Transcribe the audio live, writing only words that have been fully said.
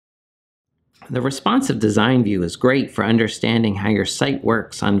The responsive design view is great for understanding how your site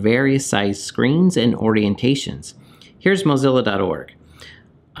works on various size screens and orientations. Here's Mozilla.org.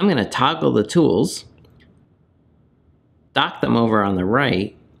 I'm going to toggle the tools, dock them over on the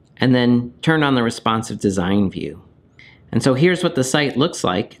right, and then turn on the responsive design view. And so here's what the site looks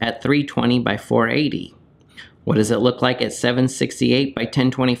like at 320 by 480. What does it look like at 768 by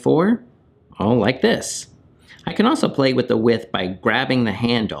 1024? Oh, like this. I can also play with the width by grabbing the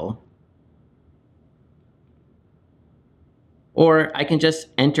handle, or I can just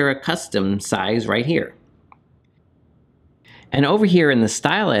enter a custom size right here. And over here in the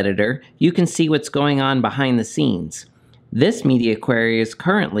style editor, you can see what's going on behind the scenes. This media query is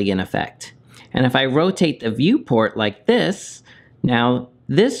currently in effect. And if I rotate the viewport like this, now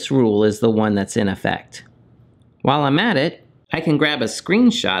this rule is the one that's in effect. While I'm at it, I can grab a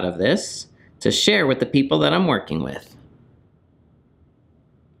screenshot of this to share with the people that I'm working with.